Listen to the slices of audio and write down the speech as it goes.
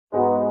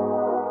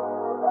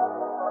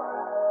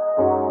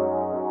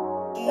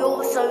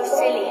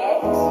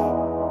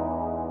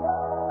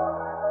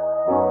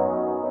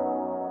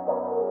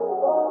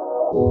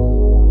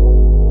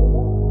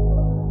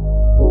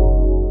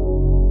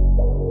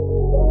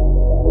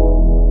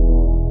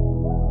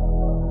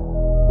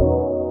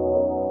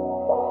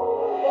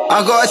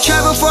I gotta try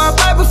before I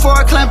buy, before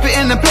I clamp it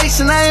in the place.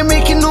 And I ain't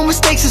making no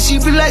mistakes, and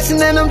she relaxing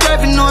and I'm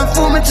driving. No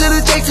informant to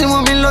the Jason,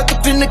 want me locked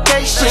up in the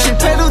cage. Pushing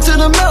pedal to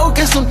the metal,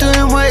 guess I'm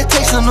doing what it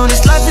takes. I know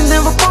this life is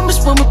never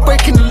promised when we're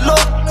breaking the law.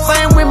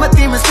 Fighting with my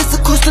demons, it's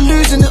the cost of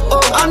losing it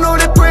all. I know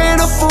they're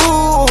praying a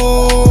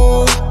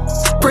fool,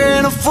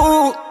 praying a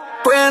fool,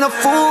 praying a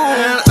fool.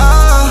 And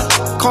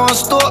I can't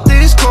stop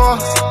this car.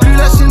 Blue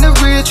lights in the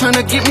rear,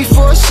 tryna get me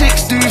for a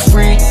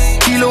 623.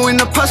 Kilo in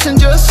the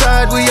passenger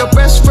side, with your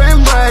best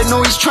friend ride.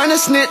 No, he's tryna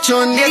snitch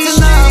on these streets.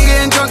 Now I'm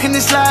getting drunk in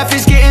this life,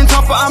 it's getting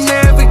tougher. I'm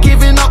never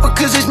giving up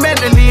because it's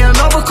mentally.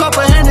 Another cup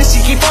of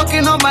Hennessy, keep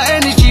fucking up my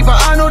energy. But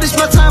I know this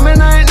my time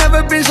and I ain't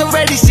never been so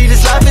ready. See,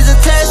 this life is a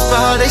test, but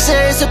how they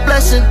say it's a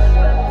blessing.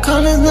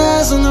 Counting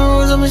nights on the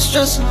roads, I've been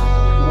stressing.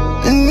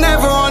 And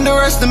never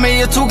underestimate,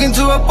 you're talking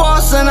to a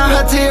boss. And I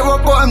had to hit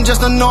rock bottom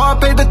just to know I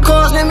paid the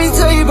cost. Let me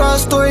tell you about a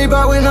story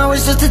about when I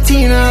was just a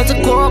teen. I had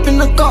to grow up in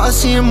the gutter,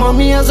 seeing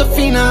mommy as a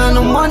fiend. I had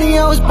no money,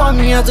 I was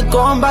bummy, had to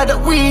go and buy the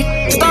weed.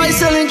 Started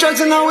selling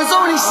drugs and I was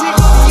only 16.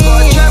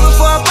 I try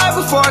before I buy,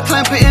 before I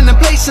clamp it in the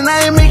place. And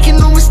I ain't making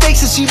no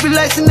mistakes, and she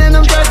relaxing and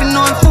I'm driving.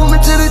 No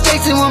informant to the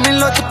Jason, want me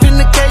locked up in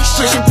the cage.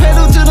 Pushing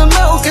pedal to the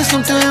metal, guess I'm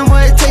doing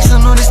what it takes.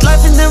 I know this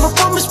life is never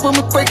promised when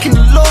we're breaking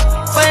the law.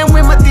 Fighting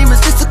with my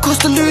demons, it's the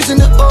cost of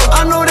losing it all.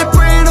 I know they're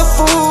praying a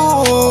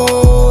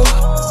fool,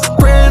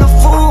 praying a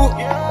fool,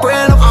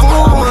 praying a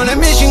fool. I'm on a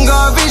mission,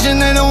 got a vision,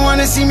 they don't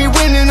wanna see me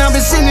winning. I've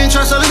been sinning,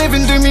 trust a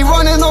living, do me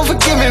wrong and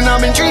unforgiving. I've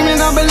been dreaming,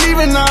 I'm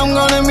believing, now I'm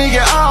gonna make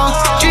it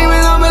out.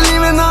 Dreaming, I'm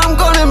believing, now I'm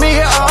gonna make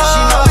it out.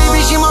 She my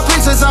baby, she my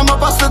princess, I'm a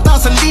buster,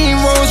 dance a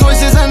lean. Rolls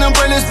Royces and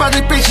umbrellas,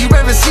 baddest bitch you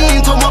ever seen.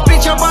 Told my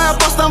bitch I buy a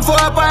bus down for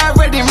her, buy a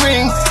wedding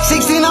ring.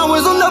 16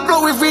 hours on the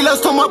block with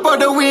relapse, told my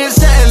brother we ain't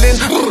settling.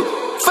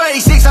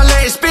 36, I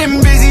let it spin,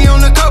 busy on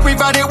the cup, we've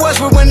had it worse.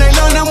 But when they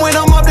learn, and when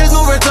I'm up, there's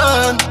no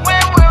return. When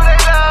will they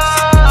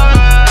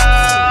learn?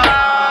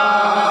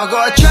 I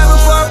gotta try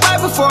before I buy,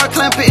 before I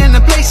clamp it in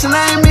the place. And I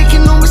ain't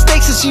making no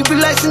mistakes, and she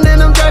relaxing and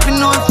I'm driving.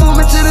 No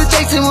informant to the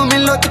Jason, want me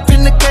locked up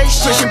in the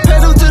cage. Pushing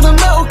pedal to the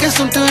metal, guess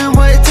I'm doing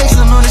what it takes.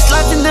 I know this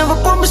life is never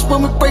promised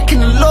when we're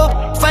breaking the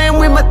law. Fighting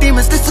with my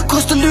demons, this the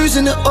cost of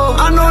losing it all.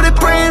 I know they're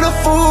praying a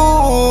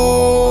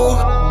fool,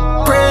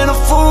 praying a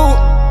fool,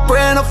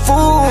 praying a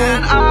fool.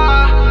 And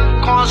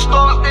I can't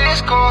stop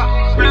this car.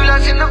 Blue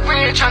lights in the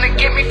rear, tryna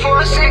get me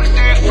for a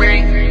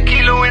 623.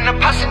 Kilo in the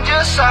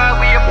passenger side,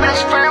 with your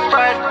best friend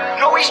ride.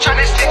 No, he's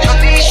tryna snitch on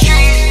these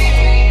streets.